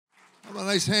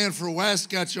nice hand for Wes.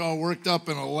 Got you all worked up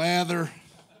in a lather.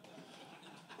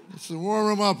 So warm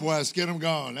him up, Wes. Get him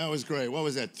going. That was great. What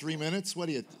was that, 3 minutes? What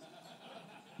do you...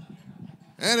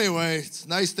 Anyway, it's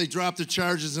nice they dropped the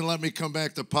charges and let me come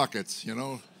back to Puckett's, you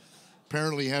know.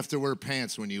 Apparently you have to wear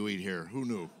pants when you eat here. Who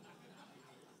knew?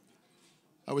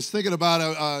 I was thinking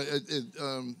about...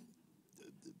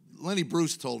 Lenny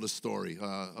Bruce told a story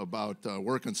about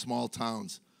working small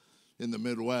towns in the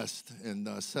Midwest, and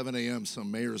 7 a.m.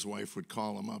 some mayor's wife would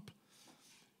call him up,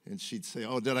 and she'd say,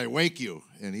 "Oh, did I wake you?"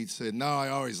 And he'd say, "No, I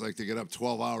always like to get up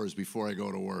 12 hours before I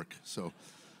go to work. So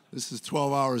this is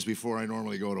 12 hours before I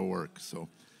normally go to work." So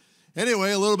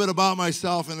anyway, a little bit about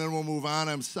myself, and then we'll move on.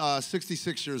 I'm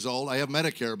 66 years old. I have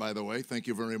Medicare, by the way. Thank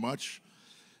you very much.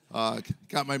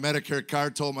 Got my Medicare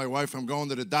card, told my wife I'm going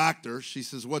to the doctor. She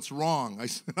says, "What's wrong?" I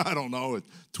said, "I don't know. It's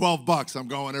 $12. I'm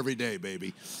going every day,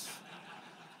 baby."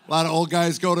 A lot of old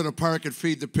guys go to the park and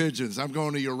feed the pigeons. I'm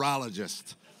going to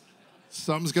urologist.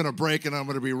 Something's going to break, and I'm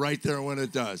going to be right there when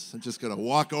it does. I'm just going to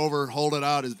walk over, hold it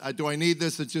out. Do I need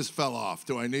this? It just fell off.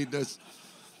 Do I need this?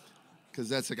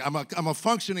 Because I'm a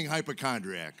functioning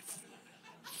hypochondriac.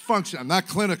 I'm not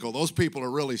clinical. Those people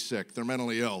are really sick. They're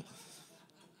mentally ill.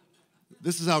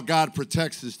 This is how God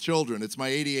protects his children. It's my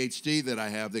ADHD that I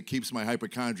have that keeps my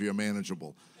hypochondria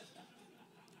manageable.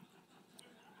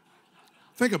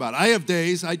 Think about it. I have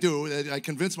days, I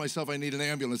convince myself I need an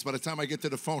ambulance. By the time I get to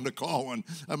the phone to call one,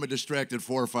 I'm distracted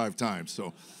 4 or 5 times.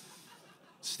 So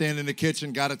stand in the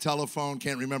kitchen, got a telephone,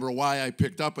 can't remember why I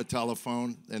picked up a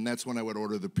telephone, and that's when I would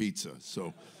order the pizza.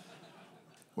 So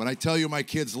when I tell you my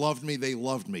kids loved me, they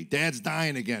loved me. Dad's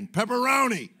dying again.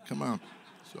 Pepperoni. Come on.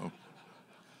 So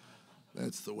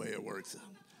that's the way it works.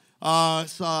 I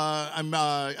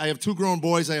have 2 grown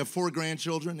boys. I have 4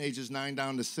 grandchildren, ages 9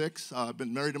 down to 6. I've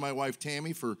been married to my wife,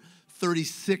 Tammy, for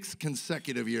 36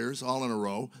 consecutive years, all in a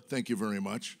row. Thank you very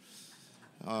much.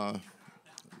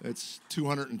 It's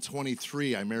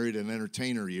 223 I married in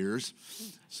entertainer years.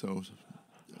 So,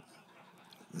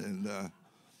 and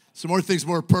some more things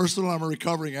more personal. I'm a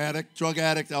recovering addict, drug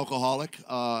addict, alcoholic.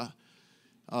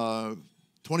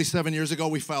 27 years ago,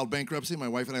 we filed bankruptcy. My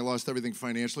wife and I lost everything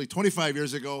financially. 25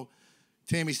 years ago,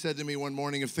 Tammy said to me one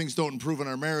morning, if things don't improve in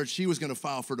our marriage, she was going to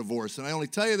file for divorce. And I only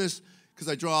tell you this because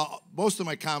I draw most of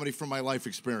my comedy from my life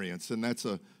experience, and that's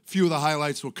a few of the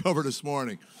highlights we'll cover this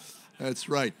morning. That's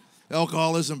right.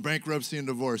 Alcoholism, bankruptcy, and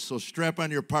divorce. So strap on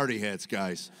your party hats,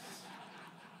 guys.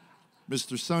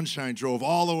 Mr. Sunshine drove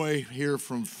all the way here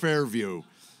from Fairview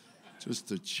just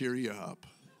to cheer you up.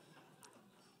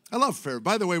 I love Fairview.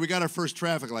 By the way, we got our first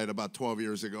traffic light about 12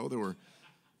 years ago. There were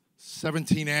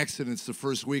 17 accidents the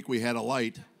first week we had a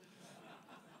light.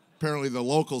 Apparently the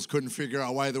locals couldn't figure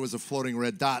out why there was a floating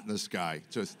red dot in the sky,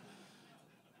 just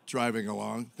driving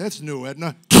along. That's new,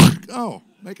 Edna. Oh,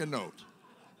 make a note.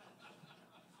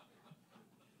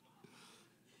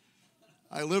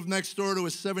 I live next door to a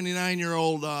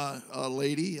 79-year-old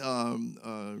lady.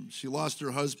 She lost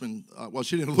her husband. Well,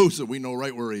 she didn't lose him. We know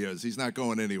right where he is. He's not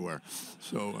going anywhere.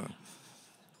 So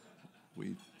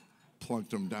we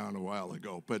plunked him down a while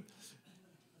ago. But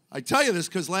I tell you this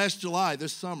because last July,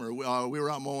 this summer, we were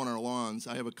out mowing our lawns.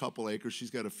 I have a couple acres.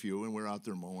 She's got a few, and we're out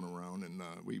there mowing around. And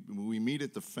we meet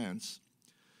at the fence.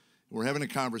 We're having a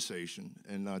conversation,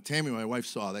 and Tammy, my wife,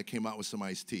 saw that, came out with some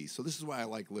iced tea. So this is why I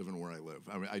like living where I live.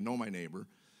 I know my neighbor,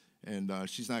 and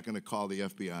she's not going to call the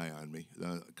FBI on me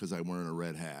because I'm wearing a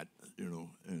red hat, you know,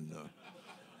 and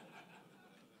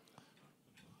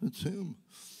it's him.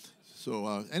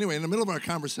 So anyway, in the middle of our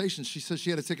conversation, she said she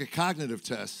had to take a cognitive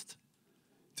test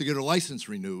to get her license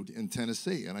renewed in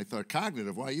Tennessee. And I thought,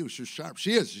 cognitive, why you? She's sharp.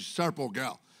 She is. She's a sharp old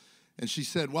gal. And she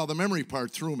said, well, the memory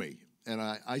part threw me. And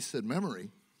I said,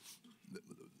 memory?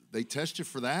 They test you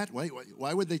for that? Why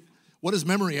would they? What does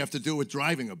memory have to do with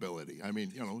driving ability? I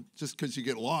mean, you know, just because you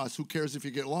get lost, who cares if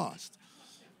you get lost?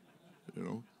 You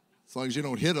know, as long as you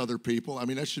don't hit other people. I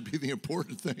mean, that should be the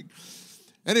important thing.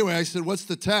 Anyway, I said, what's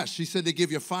the test? She said they give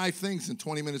you 5 things, and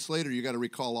 20 minutes later, you got to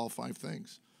recall all 5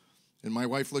 things. And my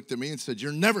wife looked at me and said,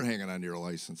 you're never hanging on to your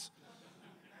license.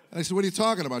 And I said, what are you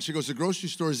talking about? She goes, the grocery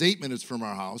store is 8 minutes from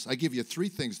our house. I give you 3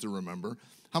 things to remember.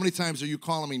 How many times are you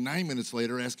calling me 9 minutes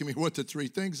later asking me what the 3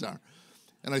 things are?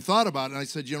 And I thought about it, and I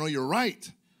said, you know, you're right.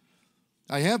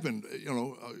 I have been, you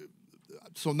know.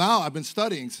 So now I've been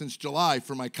studying since July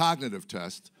for my cognitive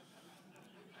test.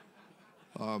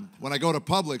 When I go to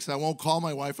Publix, I won't call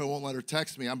my wife. I won't let her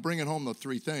text me. I'm bringing home the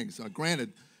 3 things.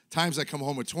 Granted, times I come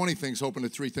home with 20 things hoping the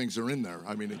 3 things are in there.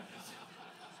 I mean,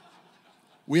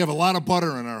 we have a lot of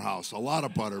butter in our house, a lot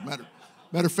of butter.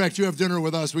 Matter of fact, you have dinner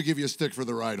with us, we give you a stick for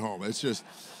the ride home. It's just,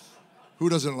 who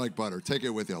doesn't like butter? Take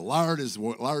it with you. Lard is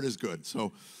good.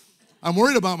 So I'm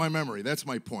worried about my memory. That's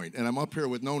my point. And I'm up here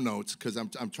with no notes because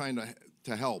I'm trying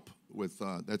to help with,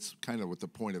 that's kind of what the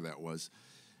point of that was.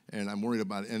 And I'm worried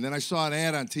about it. And then I saw an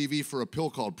ad on TV for a pill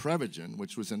called Prevagen,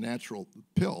 which was a natural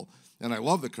pill. And I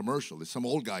love the commercial. Some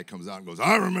old guy comes out and goes,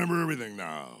 I remember everything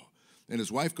now. And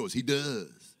his wife goes, he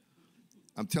does.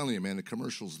 I'm telling you, man, the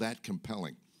commercial's that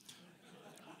compelling.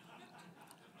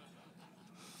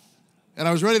 And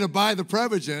I was ready to buy the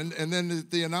Prevagen, and then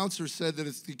the announcer said that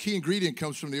the key ingredient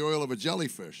comes from the oil of a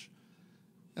jellyfish.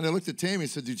 And I looked at Tammy and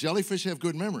said, do jellyfish have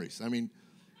good memories? I mean,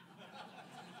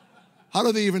 how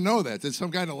do they even know that? Did some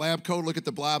guy in a lab coat look at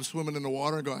the blob swimming in the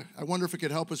water and go, I wonder if it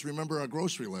could help us remember our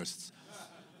grocery lists?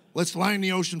 Let's line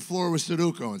the ocean floor with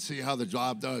Sudoku and see how the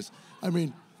job does. I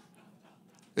mean,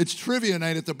 it's trivia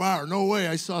night at the bar. No way,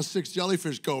 I saw 6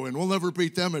 jellyfish go in. We'll never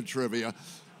beat them at trivia.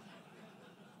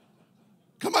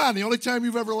 Come on, the only time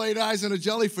you've ever laid eyes on a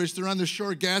jellyfish, they're on the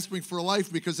shore gasping for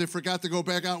life because they forgot to go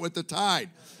back out with the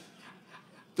tide.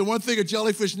 The one thing a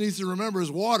jellyfish needs to remember is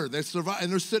water. They survive,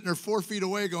 and they're sitting there 4 feet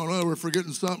away going, oh, we're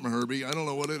forgetting something, Herbie. I don't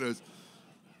know what it is.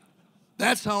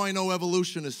 That's how I know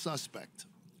evolution is suspect.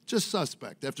 Just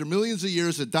suspect. After millions of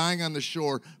years of dying on the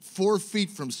shore, 4 feet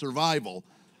from survival,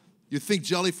 you'd think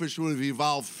jellyfish would have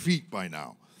evolved feet by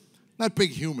now. Not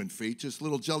big human feet, just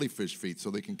little jellyfish feet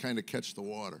so they can kind of catch the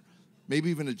water. Maybe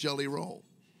even a jelly roll.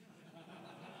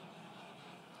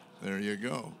 There you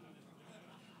go.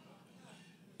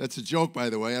 That's a joke, by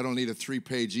the way. I don't need a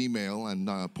 3-page email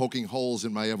on poking holes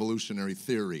in my evolutionary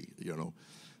theory. You know,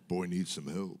 boy needs some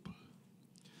help.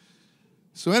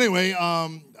 So anyway,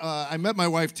 I met my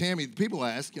wife, Tammy. People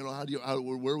ask, you know,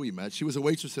 where we met. She was a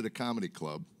waitress at a comedy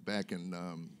club back in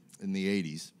the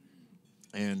 80s.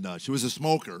 And she was a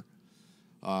smoker.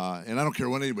 And I don't care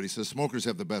what anybody says, smokers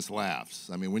have the best laughs.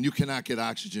 I mean, when you cannot get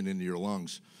oxygen into your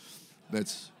lungs,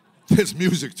 that's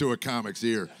music to a comic's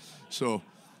ear. So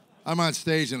I'm on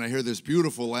stage and I hear this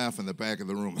beautiful laugh in the back of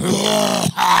the room.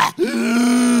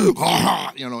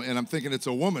 You know, and I'm thinking it's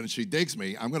a woman. She digs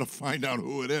me. I'm going to find out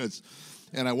who it is.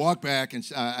 And I walk back and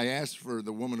I asked for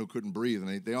the woman who couldn't breathe,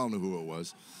 and they all knew who it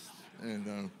was.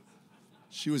 And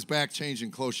she was back changing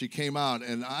clothes. She came out,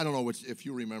 and I don't know if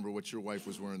you remember what your wife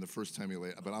was wearing the first time you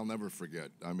laid, but I'll never forget.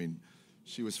 I mean,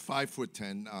 she was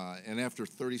 5'10", and after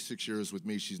 36 years with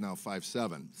me, she's now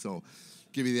 5'7". So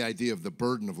give you the idea of the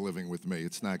burden of living with me.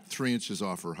 It's not 3 inches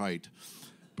off her height.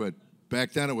 But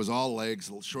back then, it was all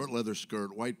legs, short leather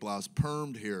skirt, white blouse,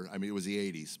 permed here. I mean, it was the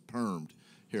 80s, permed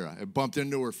here. I bumped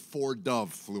into her, 4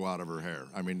 dove flew out of her hair.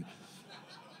 I mean,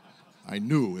 I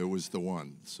knew it was the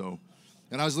one. So,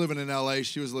 and I was living in L.A.,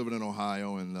 she was living in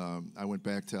Ohio, and I went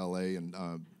back to L.A., and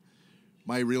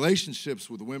my relationships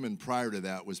with women prior to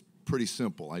that was pretty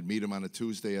simple. I'd meet them on a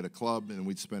Tuesday at a club, and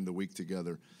we'd spend a week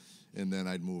together, and then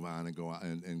I'd move on and go out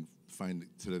and find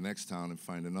to the next town and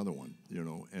find another one, you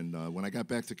know. And when I got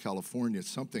back to California,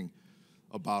 something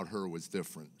about her was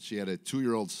different. She had a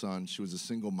 2-year-old son. She was a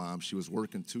single mom. She was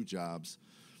working 2 jobs,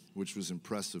 which was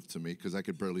impressive to me because I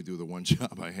could barely do the one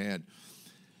job I had.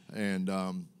 And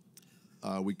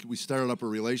we started up a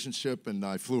relationship, and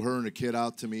I flew her and a kid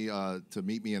out to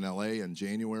meet me in L.A. in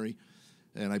January.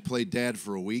 And I played dad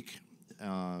for a week,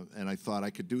 and I thought I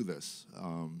could do this.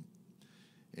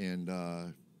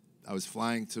 I was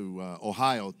flying to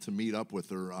Ohio to meet up with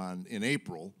her in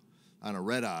April on a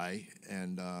red eye,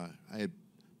 and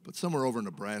but somewhere over in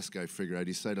Nebraska, I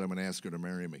decided I'm going to ask her to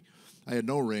marry me. I had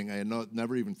no ring. I had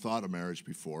never even thought of marriage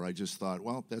before. I just thought,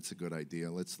 well, that's a good idea.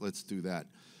 Let's do that.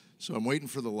 So I'm waiting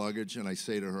for the luggage, and I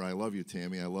say to her, I love you,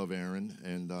 Tammy. I love Aaron,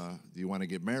 and do you want to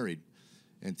get married?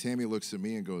 And Tammy looks at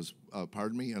me and goes,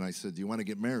 pardon me? And I said, do you want to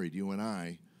get married, you and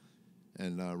I,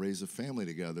 and raise a family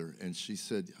together? And she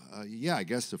said, yeah, I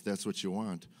guess if that's what you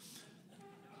want.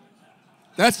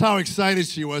 That's how excited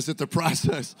she was at the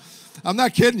process. I'm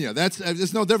not kidding you.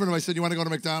 It's no different if I said, you want to go to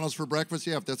McDonald's for breakfast?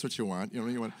 Yeah, if that's what you want. You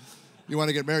know, you want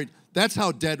to get married. That's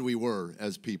how dead we were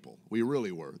as people. We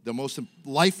really were. The most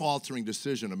life-altering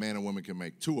decision a man and woman can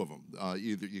make, 2 of them.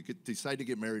 Either you could decide to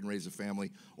get married and raise a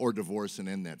family, or divorce and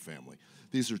end that family.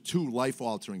 These are 2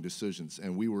 life-altering decisions,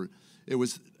 and it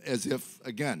was as if,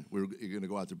 again, we were going to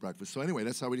go out to breakfast. So anyway,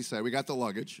 that's how we decided. We got the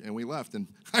luggage, and we left. And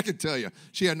I can tell you,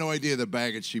 she had no idea the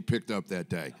baggage she picked up that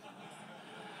day.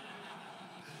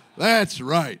 That's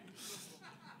right.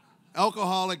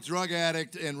 Alcoholic, drug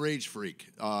addict, and rage freak.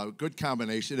 Good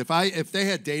combination. If they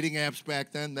had dating apps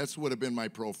back then, that would have been my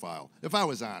profile, if I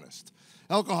was honest.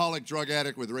 Alcoholic, drug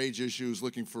addict with rage issues,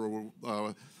 looking for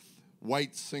a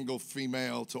white, single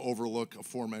female to overlook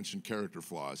aforementioned character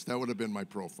flaws. That would have been my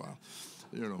profile,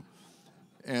 you know.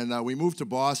 And we moved to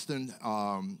Boston.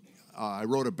 I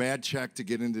wrote a bad check to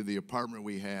get into the apartment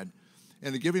we had.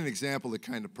 And to give you an example of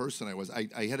the kind of person I was,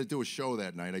 I had to do a show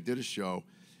that night. I did a show,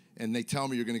 and they tell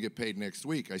me you're going to get paid next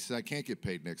week. I said, I can't get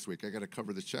paid next week. I got to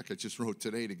cover the check I just wrote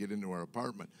today to get into our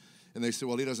apartment. And they said,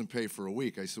 well, he doesn't pay for a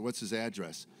week. I said, what's his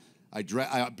address? I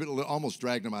almost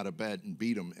dragged him out of bed and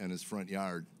beat him in his front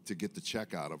yard to get the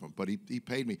check out of him. But he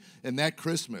paid me. And that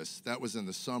Christmas, that was in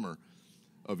the summer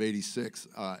of '86,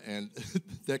 and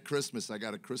that Christmas I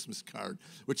got a Christmas card,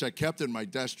 which I kept in my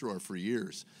desk drawer for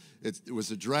years. It was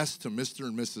addressed to Mr.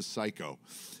 and Mrs. Psycho.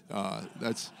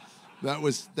 That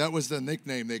was the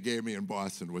nickname they gave me in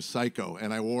Boston, was Psycho,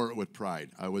 and I wore it with pride.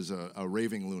 I was a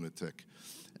raving lunatic.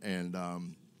 And a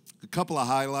couple of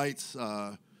highlights.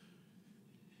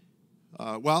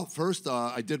 Well, first,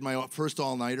 I did my first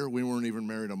all-nighter. We weren't even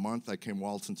married a month. I came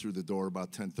waltzing through the door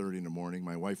about 10:30 in the morning.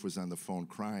 My wife was on the phone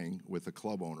crying with a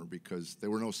club owner because there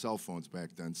were no cell phones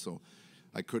back then, so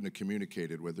I couldn't have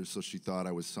communicated with her, so she thought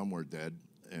I was somewhere dead.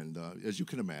 And as you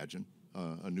can imagine,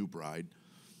 a new bride.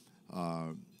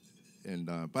 And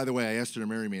by the way, I asked her to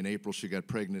marry me in April. She got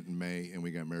pregnant in May, and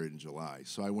we got married in July.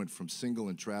 So I went from single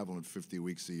and traveling 50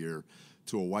 weeks a year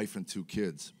to a wife and 2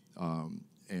 kids.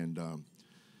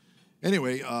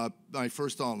 Anyway, my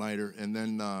first all-nighter, and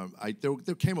then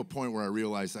there came a point where I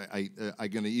realized I'm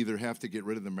going to either have to get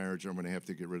rid of the marriage or I'm going to have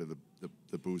to get rid of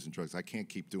the booze and drugs. I can't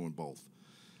keep doing both.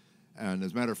 And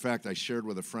as a matter of fact, I shared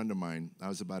with a friend of mine. I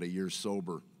was about a year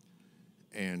sober,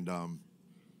 and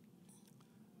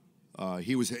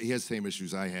he had the same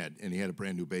issues I had, and he had a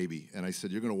brand new baby. And I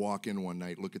said, you're going to walk in one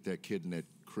night, look at that kid in that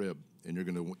crib, and you're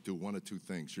going to do one of two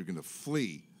things. You're going to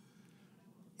flee,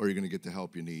 or you're going to get the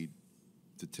help you need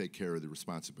to take care of the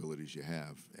responsibilities you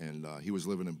have. And he was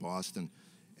living in Boston,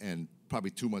 and probably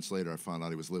 2 months later, I found out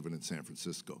he was living in San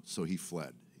Francisco. So he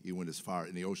fled. He went as far,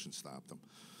 and the ocean stopped him.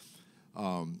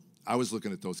 I was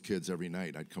looking at those kids every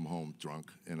night. I'd come home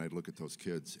drunk, and I'd look at those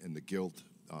kids, and the guilt.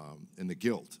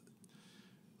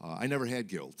 I never had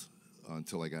guilt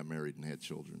until I got married and had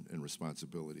children and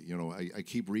responsibility. You know, I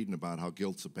keep reading about how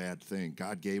guilt's a bad thing.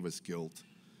 God gave us guilt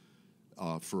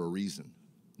for a reason.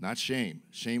 Not shame.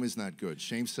 Shame is not good.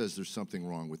 Shame says there's something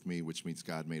wrong with me, which means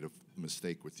God made a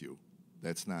mistake with you.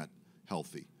 That's not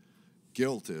healthy.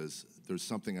 Guilt is there's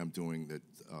something I'm doing that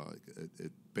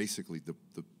basically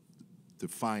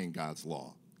defying God's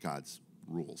law, God's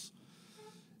rules.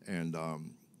 And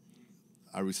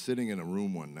I was sitting in a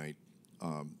room one night,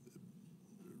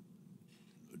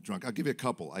 drunk. I'll give you a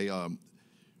couple.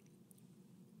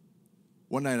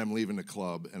 One night I'm leaving the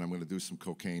club, and I'm going to do some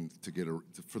cocaine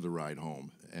for the ride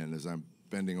home. And as I'm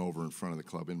bending over in front of the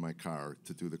club in my car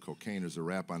to do the cocaine, there's a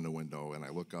rap on the window, and I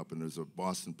look up, and there's a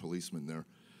Boston policeman there.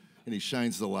 And he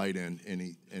shines the light in,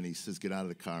 and he says, get out of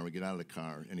the car. And we get out of the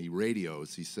car, and he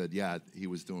radios. He said, yeah, he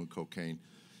was doing cocaine.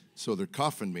 So they're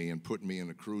cuffing me and putting me in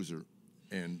a cruiser.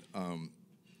 And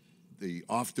the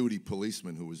off-duty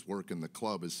policeman who was working the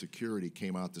club as security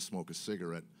came out to smoke a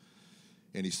cigarette.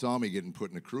 And he saw me getting put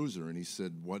in a cruiser, and he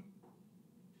said, what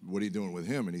are you doing with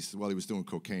him? And he said, well, he was doing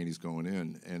cocaine. He's going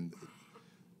in. And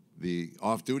the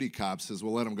off-duty cop says,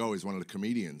 well, let him go. He's one of the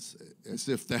comedians, as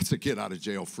if that's a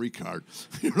get-out-of-jail-free card,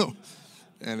 you know.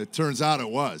 And it turns out it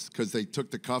was, because they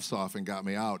took the cuffs off and got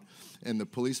me out. And the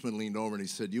policeman leaned over, and he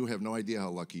said, you have no idea how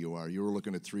lucky you are. You were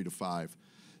looking at 3 to 5.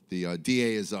 The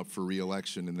DA is up for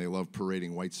re-election, and they love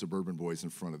parading white suburban boys in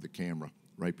front of the camera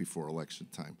right before election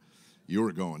time. You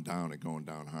were going down and going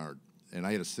down hard. And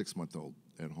I had a 6-month-old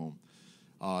at home.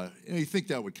 You think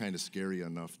that would kind of scare you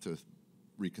enough to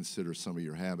reconsider some of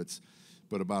your habits.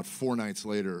 But about 4 nights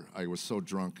later, I was so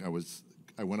drunk, I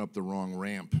went up the wrong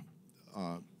ramp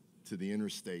to the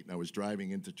interstate, and I was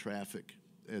driving into traffic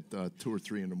at 2 or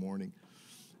 3 in the morning.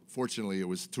 Fortunately, it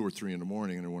was 2 or 3 in the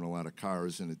morning, and there weren't a lot of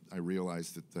cars, and I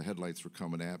realized that the headlights were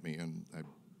coming at me, and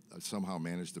I somehow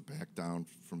managed to back down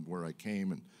from where I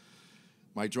came. And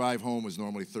my drive home was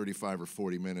normally 35 or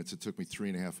 40 minutes. It took me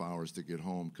 3.5 hours to get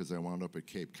home because I wound up at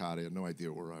Cape Cod. I had no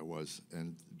idea where I was,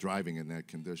 and driving in that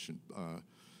condition.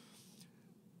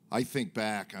 I think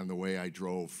back on the way I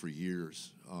drove for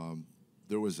years.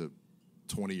 There was a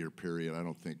 20-year period. I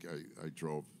don't think I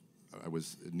drove. I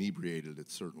was inebriated at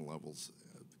certain levels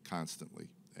constantly,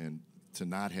 and to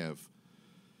not have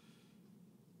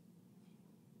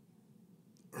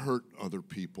hurt other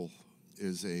people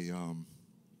is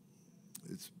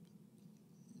it's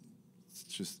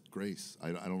just grace.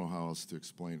 I don't know how else to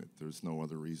explain it. There's no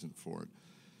other reason for it.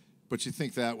 But you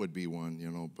think that would be one, you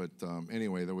know. But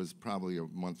anyway, there was probably a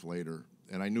month later,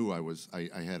 and I knew I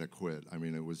had to quit. I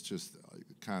mean, it was just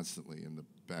constantly in the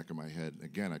back of my head.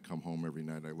 Again, I come home every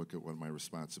night, I look at what my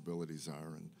responsibilities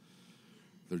are, and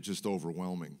they're just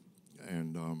overwhelming.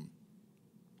 And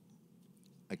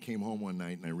I came home one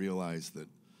night, and I realized that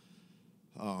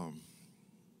I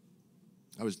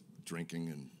was drinking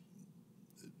and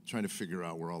trying to figure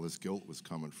out where all this guilt was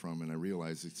coming from, and I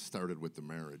realized it started with the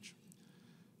marriage.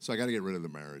 So I got to get rid of the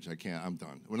marriage. I can't. I'm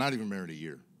done. We're not even married a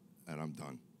year, and I'm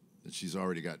done. And she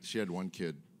had one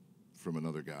kid from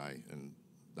another guy, and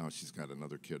now she's got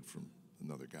another kid from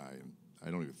another guy, and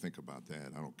I don't even think about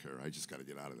that. I don't care. I just got to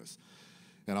get out of this.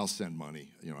 And I'll send money.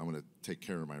 You know, I'm going to take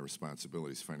care of my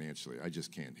responsibilities financially. I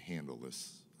just can't handle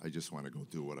this. I just want to go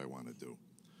do what I want to do.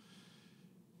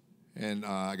 And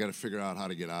I got to figure out how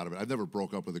to get out of it. I've never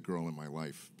broke up with a girl in my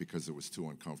life because it was too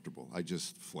uncomfortable. I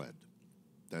just fled.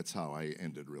 That's how I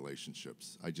ended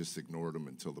relationships. I just ignored them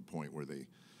until the point where they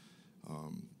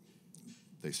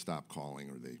stopped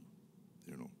calling, or they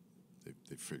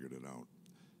figured it out.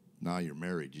 Now you're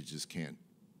married, you just can't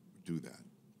do that.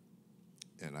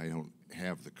 And I don't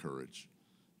have the courage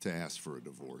to ask for a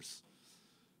divorce.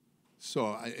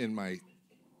 So in my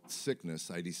sickness,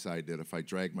 I decided that if I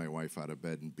dragged my wife out of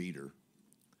bed and beat her,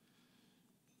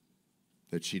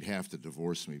 that she'd have to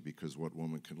divorce me, because what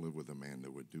woman can live with a man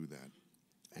that would do that?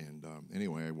 And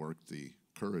anyway, I worked the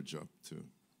courage up to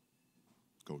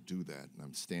go do that. And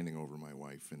I'm standing over my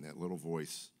wife, and that little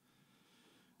voice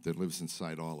that lives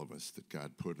inside all of us, that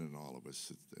God put in all of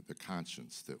us, the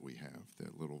conscience that we have,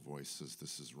 that little voice says,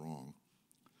 this is wrong.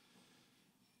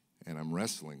 And I'm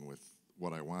wrestling with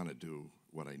what I want to do,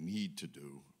 what I need to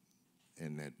do,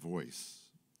 and that voice.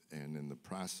 And in the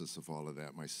process of all of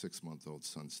that, my 6-month-old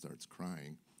son starts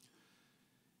crying.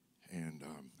 And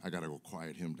I got to go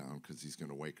quiet him down because he's going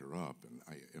to wake her up. And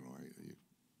I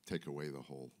take away the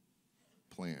whole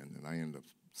plan, and I end up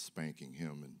spanking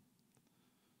him. And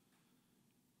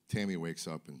Tammy wakes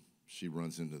up, and she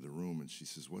runs into the room, and she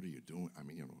says, "What are you doing?" I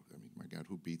mean, my God,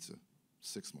 who beats a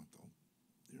 6-month-old?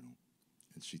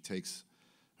 And she takes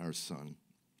our son,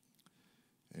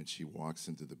 and she walks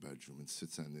into the bedroom and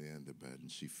sits on the end of the bed,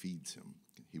 and she feeds him.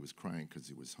 He was crying because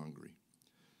he was hungry.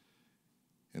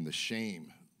 And the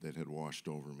shame that had washed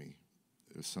over me,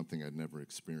 it was something I'd never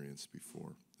experienced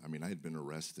before. I mean, I had been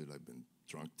arrested. I'd been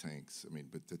drunk tanks. I mean,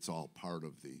 but it's all part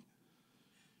of the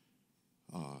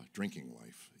drinking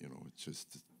life. It's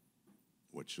just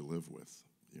what you live with,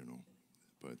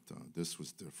 But this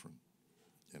was different.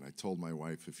 And I told my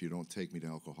wife, if you don't take me to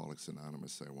Alcoholics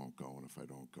Anonymous, I won't go. And if I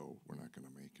don't go, we're not going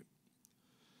to make it.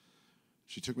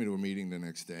 She took me to a meeting the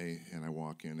next day, and I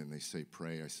walk in, and they say,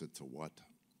 pray. I said, to what?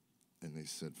 And they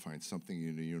said, find something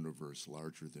in the universe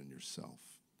larger than yourself.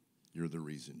 You're the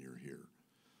reason you're here.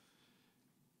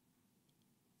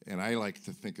 And I like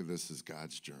to think of this as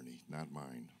God's journey, not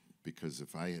mine. Because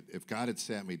if God had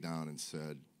sat me down and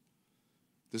said,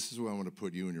 this is what I want to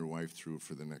put you and your wife through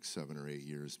for the next 7 or 8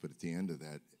 years, but at the end of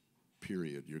that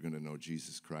period, you're going to know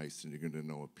Jesus Christ, and you're going to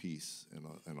know a peace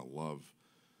and a love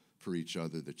for each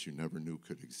other that you never knew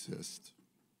could exist,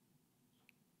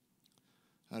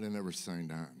 I'd have never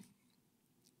signed on.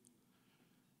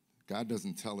 God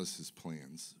doesn't tell us his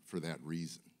plans for that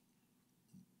reason.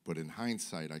 But in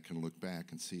hindsight, I can look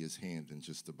back and see his hand in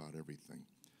just about everything.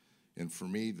 And for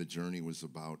me, the journey was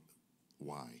about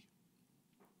why.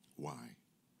 Why?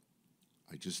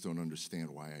 I just don't understand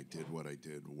why I did what I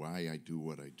did, why I do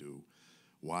what I do,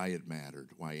 why it mattered,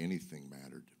 why anything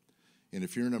mattered. And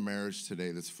if you're in a marriage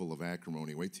today that's full of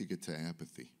acrimony, wait till you get to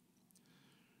apathy.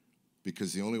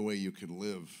 Because the only way you can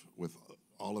live with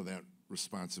all of that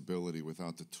responsibility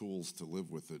without the tools to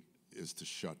live with it is to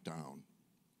shut down.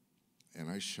 And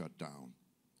I shut down.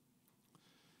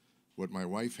 What my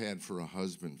wife had for a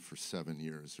husband for 7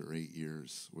 years or 8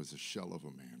 years was a shell of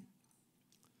a man.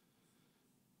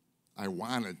 I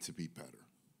wanted to be better.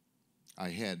 I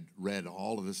had read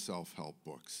all of the self-help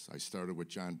books. I started with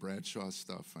John Bradshaw's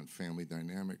stuff on family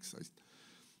dynamics,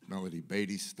 Melody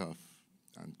Beatty's stuff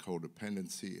on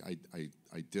codependency.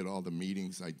 I did all the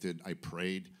meetings. I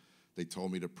prayed. They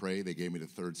told me to pray. They gave me the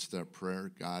 3rd step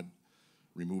prayer. God,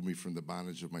 remove me from the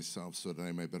bondage of myself so that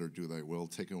I may better do thy will.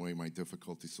 Take away my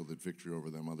difficulty so that victory over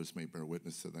them others may bear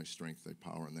witness to thy strength, thy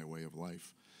power, and thy way of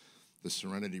life. The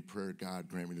serenity prayer, God,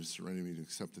 grant me the serenity to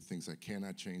accept the things I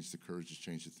cannot change, the courage to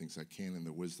change the things I can, and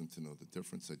the wisdom to know the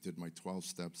difference. I did my 12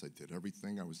 steps. I did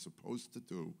everything I was supposed to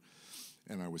do,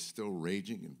 and I was still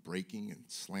raging and breaking and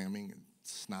slamming and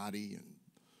snotty and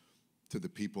to the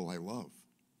people I love.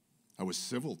 I was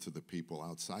civil to the people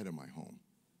outside of my home.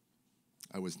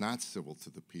 I was not civil to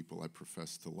the people I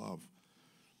professed to love.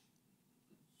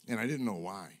 And I didn't know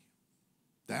why.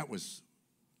 That was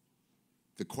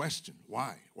the question.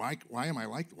 Why? Why am I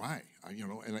like, why?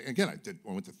 And again,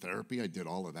 I went to therapy. I did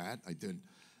all of that.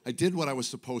 I did what I was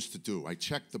supposed to do. I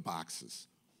checked the boxes.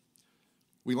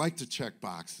 We like to check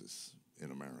boxes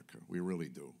in America. We really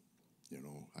do.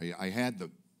 I had the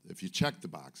If you check the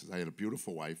boxes, I had a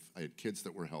beautiful wife. I had kids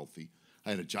that were healthy. I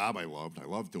had a job I loved. I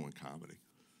loved doing comedy.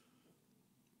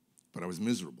 But I was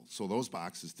miserable. So those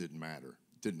boxes didn't matter.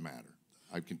 Didn't matter.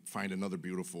 I could find another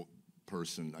beautiful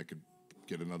person. I could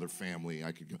get another family.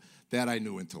 I could go. That I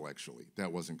knew intellectually.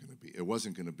 That wasn't going to be. It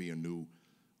wasn't going to be a new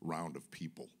round of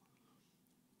people.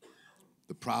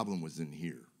 The problem was in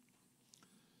here.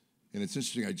 And it's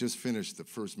interesting, I just finished the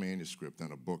first manuscript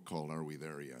on a book called Are We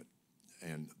There Yet?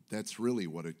 And that's really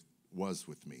what it was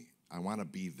with me. I want to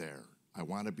be there. I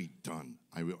want to be done.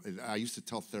 I used to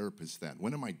tell therapists that.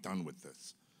 When am I done with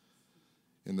this?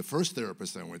 And the first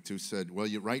therapist I went to said, well,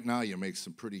 right now you make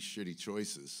some pretty shitty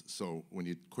choices. So when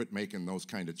you quit making those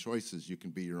kind of choices, you can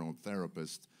be your own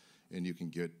therapist and you can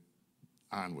get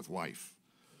on with life.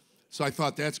 So I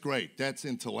thought, that's great. That's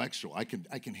intellectual. I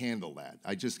can handle that.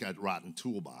 I just got rotten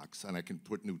toolbox, and I can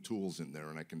put new tools in there,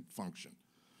 and I can function.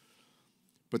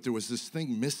 But there was this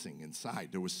thing missing inside.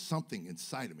 There was something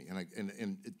inside of me,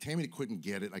 and Tammy couldn't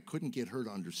get it. I couldn't get her to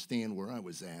understand where I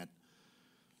was at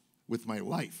with my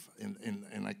life,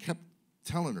 and I kept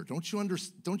telling her, don't you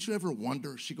ever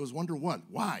wonder? She goes, wonder what?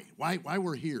 Why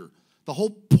we're here? The whole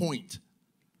point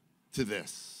to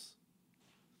this.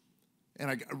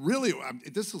 And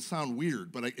this will sound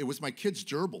weird, but it was my kid's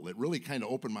gerbil that really kind of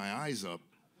opened my eyes up.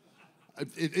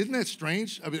 Isn't that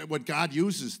strange? I mean, what God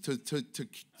uses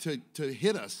to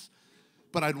hit us.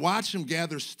 But I'd watch him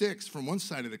gather sticks from one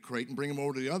side of the crate and bring them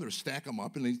over to the other, stack them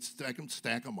up, and he'd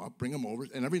stack them up, bring them over,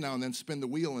 and every now and then spin the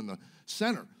wheel in the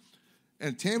center.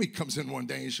 And Tammy comes in one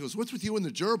day and she goes, what's with you and the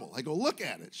gerbil? I go, look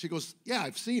at it. She goes, yeah,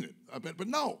 I've seen it. But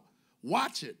no,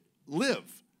 watch it, live.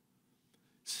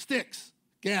 Sticks,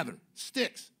 gather,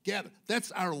 sticks, gather.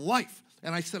 That's our life.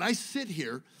 And I said, I sit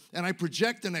here and I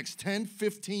project the next 10,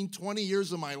 15, 20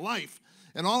 years of my life,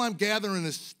 and all I'm gathering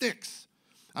is sticks.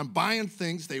 I'm buying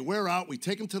things, they wear out, we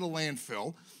take them to the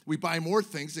landfill, we buy more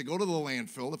things, they go to the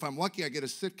landfill. If I'm lucky, I get a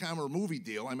sitcom or movie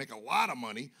deal, I make a lot of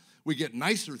money, we get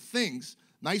nicer things,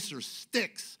 nicer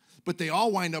sticks, but they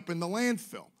all wind up in the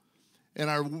landfill. And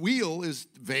our wheel is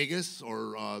Vegas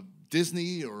or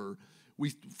Disney or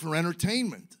for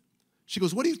entertainment. She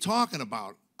goes, what are you talking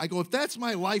about? I go, if that's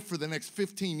my life for the next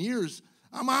 15 years,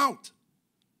 I'm out.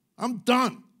 I'm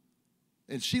done.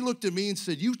 And she looked at me and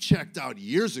said, you checked out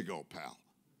years ago, pal.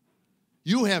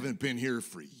 You haven't been here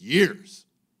for years.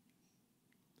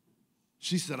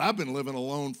 She said, I've been living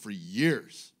alone for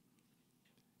years.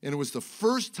 And it was the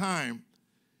first time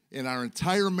in our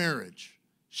entire marriage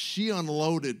she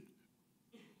unloaded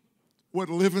what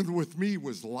living with me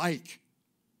was like.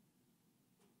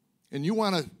 And you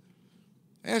want to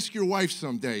ask your wife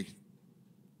someday,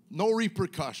 no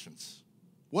repercussions.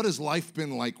 What has life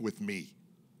been like with me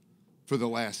for the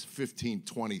last 15,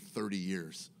 20, 30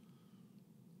 years?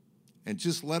 And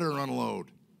just let her unload.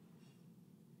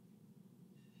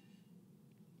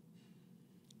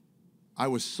 I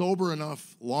was sober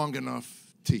enough, long enough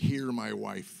to hear my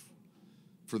wife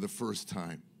for the first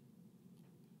time.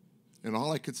 And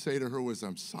all I could say to her was,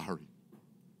 I'm sorry.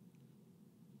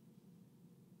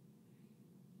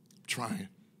 I'm trying.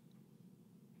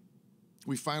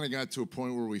 We finally got to a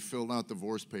point where we filled out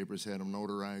divorce papers, had them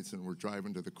notarized, and we're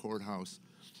driving to the courthouse.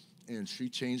 And she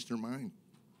changed her mind.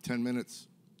 10 minutes.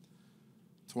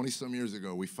 20-some years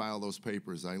ago, we file those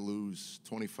papers. I lose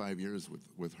 25 years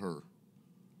with her.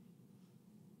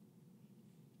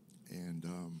 And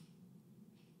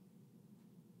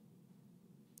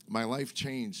my life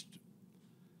changed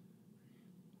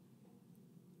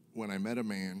when I met a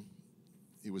man.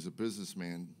 He was a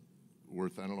businessman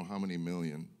worth I don't know how many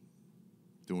million,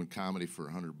 doing comedy for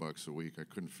 $100 a week. I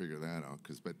couldn't figure that out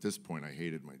because at this point I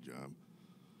hated my job.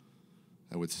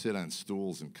 I would sit on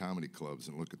stools in comedy clubs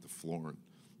and look at the floor.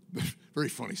 Very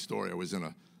funny story. I was in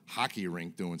a hockey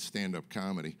rink doing stand-up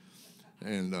comedy,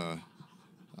 and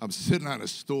I'm sitting on a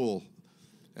stool,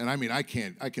 and I mean, I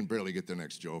can barely get the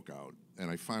next joke out. And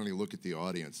I finally look at the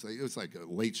audience. It was like a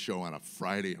late show on a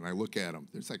Friday, and I look at them.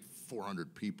 There's like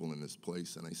 400 people in this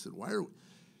place, and I said, why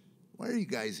are you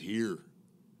guys here?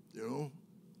 You know?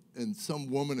 And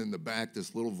some woman in the back,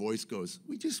 this little voice goes,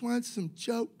 we just want some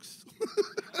jokes.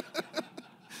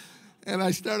 And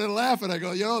I started laughing. I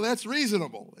go, that's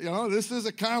reasonable. This is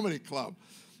a comedy club.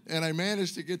 And I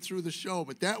managed to get through the show.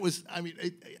 But that was,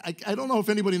 I don't know if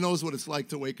anybody knows what it's like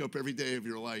to wake up every day of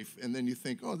your life, and then you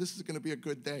think, oh, this is going to be a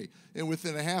good day. And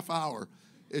within a half hour,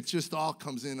 it just all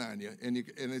comes in on you. And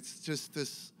it's just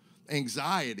this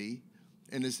anxiety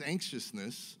and this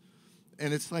anxiousness.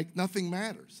 And it's like nothing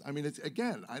matters. I mean, it's,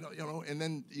 again, I don't, and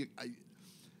then I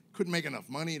couldn't make enough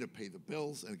money to pay the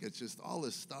bills. And it's just all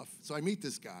this stuff. So I meet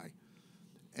this guy.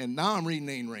 And now I'm reading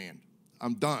Ayn Rand.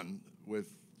 I'm done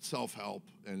with self-help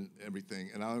and everything,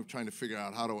 and I'm trying to figure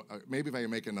out how to, maybe if I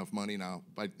can make enough money now,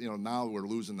 but now we're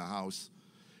losing the house.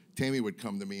 Tammy would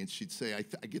come to me and she'd say, I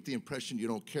get the impression you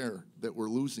don't care that we're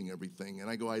losing everything. And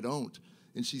I go, I don't.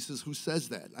 And she says, who says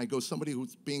that? I go, somebody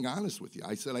who's being honest with you.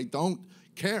 I said, I don't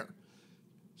care.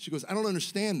 She goes, I don't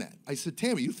understand that. I said,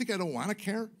 Tammy, you think I don't want to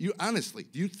care? You honestly,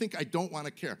 do you think I don't want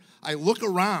to care? I look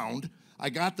around, I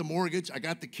got the mortgage, I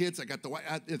got the kids, I got the wife.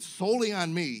 It's solely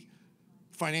on me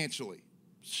financially.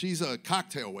 She's a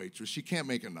cocktail waitress. She can't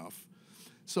make enough.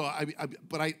 So,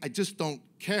 but I just don't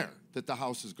care that the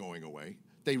house is going away.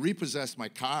 They repossessed my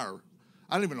car.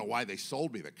 I don't even know why they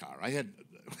sold me the car. I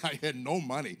had no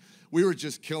money. We were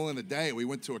just killing a day. We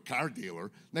went to a car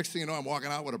dealer. Next thing you know, I'm walking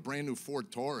out with a brand new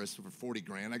Ford Taurus for 40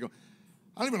 grand. I go,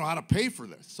 I don't even know how to pay for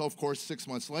this. So, of course, 6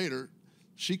 months later,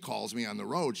 she calls me on the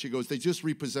road. She goes, they just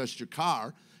repossessed your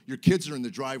car. Your kids are in the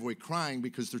driveway crying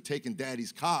because they're taking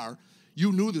daddy's car.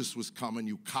 You knew this was coming,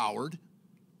 you coward.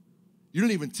 You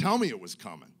didn't even tell me it was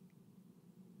coming.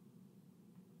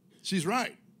 She's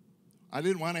right. I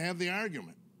didn't want to have the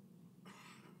argument.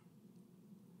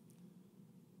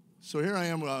 So here I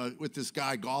am with this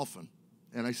guy golfing.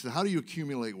 And I said, how do you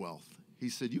accumulate wealth? He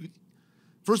said,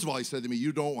 first of all, he said to me,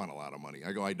 you don't want a lot of money.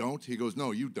 I go, I don't? He goes,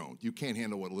 no, you don't. You can't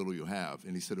handle what little you have.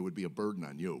 And he said, it would be a burden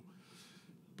on you.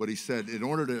 But he said, in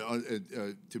order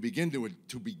to begin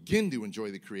to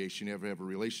enjoy the creation, you have to have a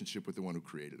relationship with the one who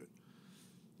created it.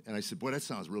 And I said, boy, that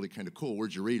sounds really kind of cool.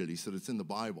 Where'd you read it? He said, it's in the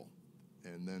Bible.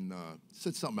 And then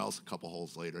said something else a couple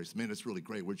holes later. I said, man, it's really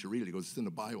great. Where'd you read it? He goes, it's in the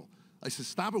Bible. I said,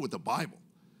 stop it with the Bible.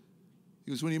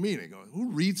 He goes, what do you mean? I go,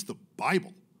 who reads the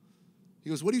Bible? He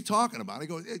goes, what are you talking about? I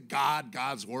go,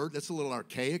 God's word. That's a little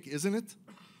archaic, isn't it?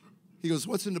 He goes,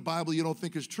 what's in the Bible you don't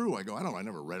think is true? I go, I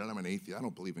never read it. I'm an atheist. I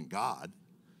don't believe in God.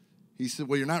 He said,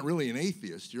 well, you're not really an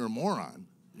atheist. You're a moron,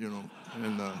 And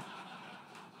I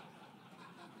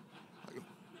go,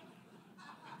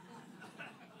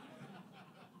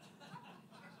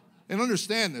 and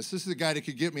understand this. This is the guy that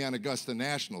could get me on Augusta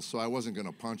National, so I wasn't going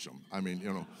to punch him.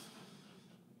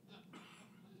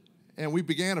 And we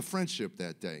began a friendship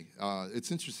that day.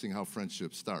 It's interesting how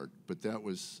friendships start, but that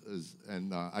was,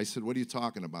 I said, what are you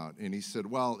talking about? And he said,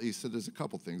 there's a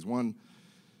couple things. One,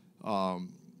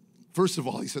 first of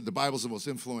all, he said, the Bible's the most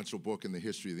influential book in the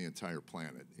history of the entire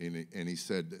planet. And he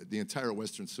said, the entire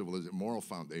Western civilization, moral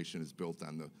foundation is built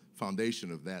on the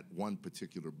foundation of that one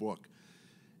particular book.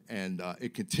 And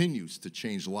it continues to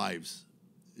change lives,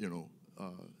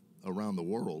 around the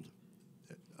world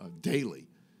daily.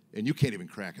 And you can't even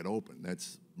crack it open.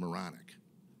 That's moronic.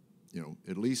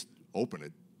 At least open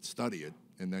it, study it,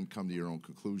 and then come to your own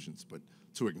conclusions. But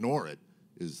to ignore it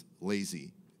is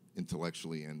lazy,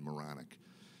 intellectually, and moronic.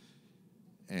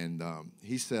 And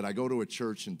he said, I go to a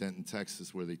church in Denton,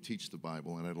 Texas, where they teach the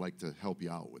Bible, and I'd like to help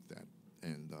you out with that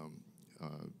and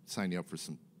sign you up for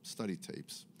some study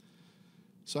tapes.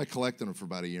 So I collected them for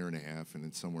about 1.5 years, and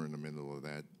then somewhere in the middle of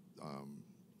that,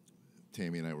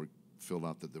 Tammy and I filled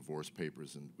out the divorce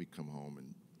papers, and we come home,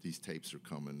 and these tapes are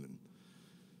coming. And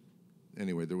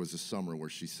anyway, there was a summer where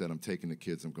she said, I'm taking the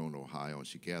kids, I'm going to Ohio, and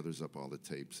she gathers up all the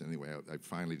tapes. Anyway, I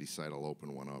finally decide I'll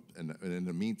open one up. And in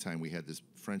the meantime, we had this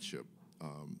friendship,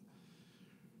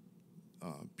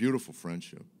 beautiful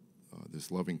friendship,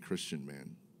 this loving Christian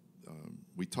man.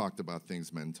 We talked about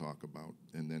things men talk about,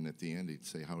 and then at the end, he'd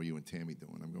say, how are you and Tammy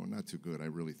doing? I'm going, not too good. I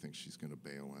really think she's going to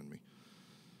bail on me.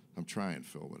 I'm trying,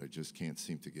 Phil, but I just can't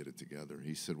seem to get it together.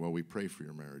 He said, well, we pray for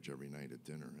your marriage every night at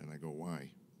dinner. And I go,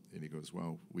 why? And he goes,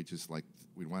 well, we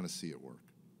want to see it work.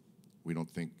 We don't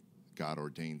think God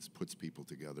puts people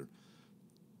together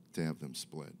to have them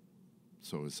split.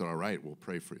 So he said, all right, we'll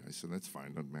pray for you. I said, that's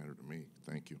fine, doesn't matter to me,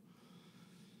 thank you.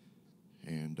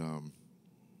 And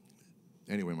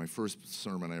anyway, my first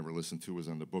sermon I ever listened to was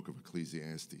on the book of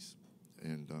Ecclesiastes.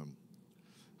 And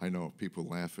I know people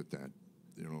laugh at that,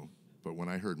 but when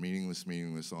I heard meaningless,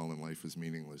 all in life is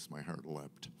meaningless, my heart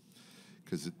leapt.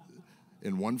 Because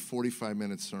in one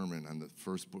 45-minute sermon on the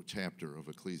first chapter of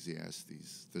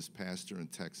Ecclesiastes, this pastor in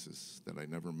Texas that I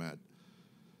never met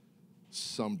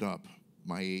summed up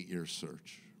my 8-year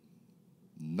search.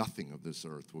 Nothing of this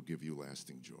earth will give you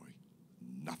lasting joy.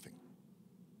 Nothing.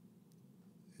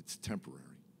 It's temporary.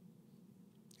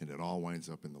 And it all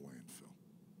winds up in the landfill.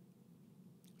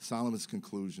 Solomon's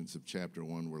conclusions of chapter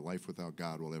 1 were life without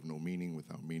God will have no meaning.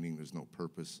 Without meaning, there's no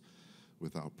purpose.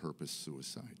 Without purpose,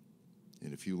 suicide.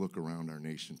 And if you look around our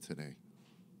nation today,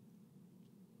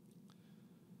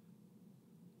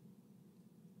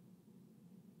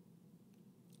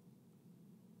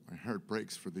 my heart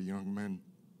breaks for the young men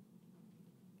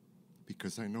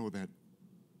because I know that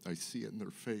I see it in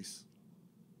their face.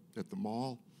 At the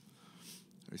mall,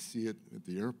 I see it at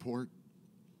the airport,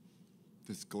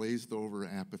 this glazed over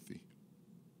apathy.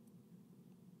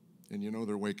 And you know,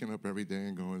 they're waking up every day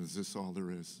and going, is this all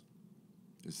there is?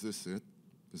 Is this it?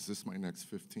 Is this my next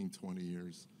 15, 20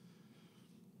 years?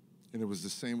 And it was the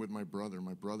same with my brother.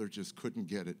 My brother just couldn't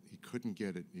get it. He couldn't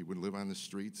get it. He would live on the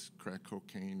streets, crack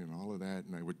cocaine and all of that,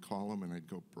 and I would call him and I'd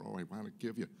go, bro, I want to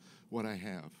give you what I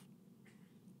have.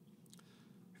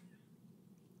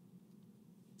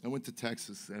 I went to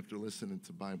Texas after listening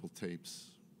to Bible tapes.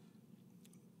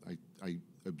 I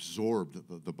absorbed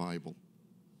the Bible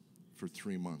for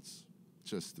 3 months,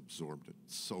 just absorbed it,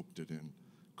 soaked it in,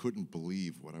 couldn't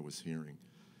believe what I was hearing.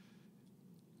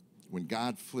 When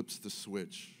God flips the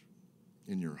switch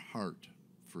in your heart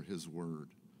for his word,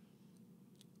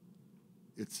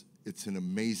 it's an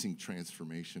amazing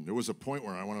transformation. There was a point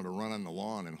where I wanted to run on the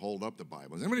lawn and hold up the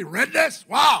Bible. Has anybody read this?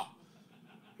 Wow,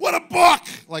 what a book!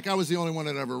 Like I was the only one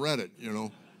that ever read it, you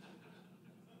know.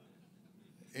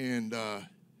 And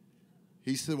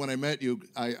he said, when I met you,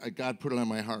 God put it on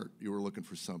my heart. You were looking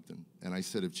for something. And I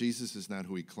said, if Jesus is not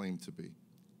who he claimed to be,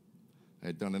 I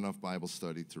had done enough Bible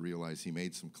study to realize he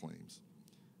made some claims.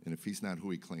 And if he's not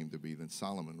who he claimed to be, then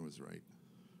Solomon was right.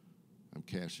 I'm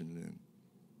cashing it in.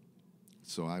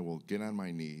 So I will get on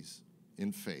my knees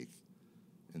in faith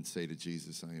and say to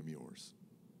Jesus, I am yours.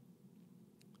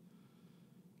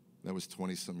 That was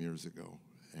 20-some years ago.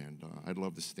 And I'd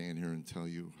love to stand here and tell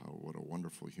you what a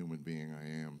wonderful human being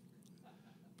I am.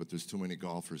 But there's too many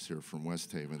golfers here from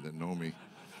West Haven that know me.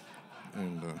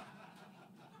 And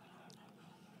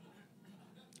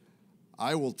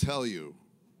I will tell you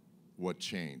what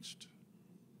changed.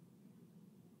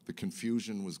 The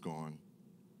confusion was gone.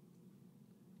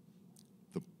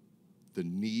 The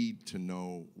need to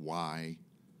know why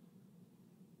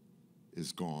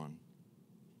is gone.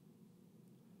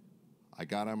 I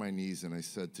got on my knees and I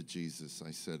said to Jesus, I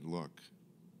said, look,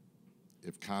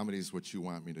 if comedy is what you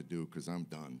want me to do, because I'm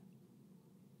done,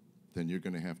 then you're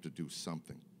going to have to do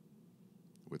something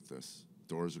with this.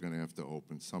 Doors are going to have to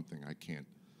open, something. I can't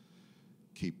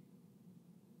keep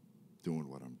doing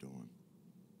what I'm doing.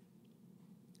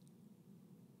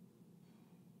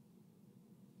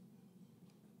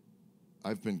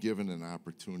 I've been given an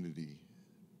opportunity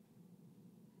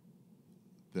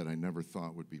that I never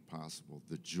thought would be possible.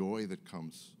 The joy that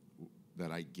comes,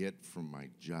 that I get from my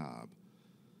job,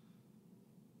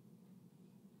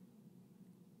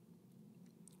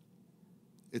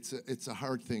 it's a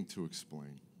hard thing to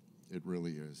explain. It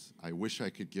really is. I wish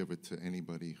I could give it to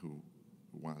anybody who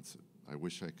wants it. I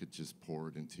wish I could just pour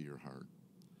it into your heart.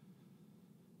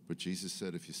 But Jesus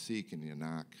said, if you seek and you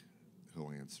knock,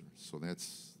 he'll answer. So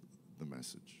that's the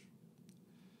message.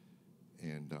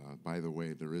 And by the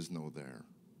way, there is no there.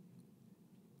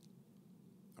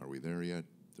 Are we there yet?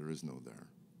 There is no there.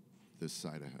 This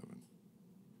side of heaven.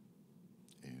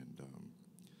 And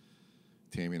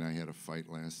Tammy and I had a fight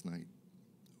last night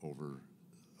over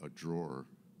a drawer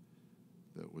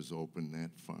that was open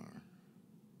that far.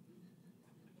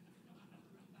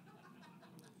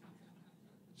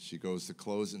 She goes to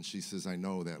close it, and she says, I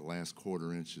know that last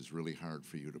quarter inch is really hard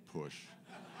for you to push.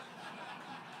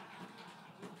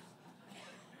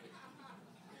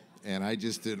 And I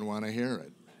just didn't want to hear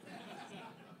it.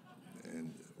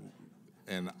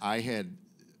 And I had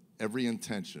every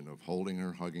intention of holding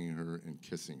her, hugging her, and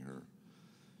kissing her.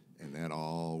 And that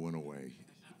all went away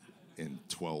in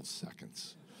 12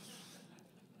 seconds.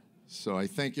 So I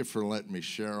thank you for letting me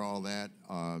share all that.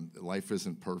 Life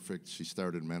isn't perfect. She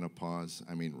started menopause.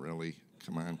 I mean, really,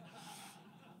 come on.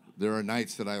 There are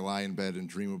nights that I lie in bed and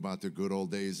dream about the good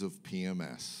old days of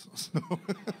PMS. So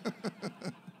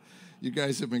you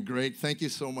guys have been great. Thank you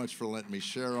so much for letting me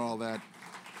share all that.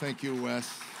 Thank you, Wes.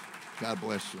 God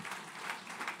bless you.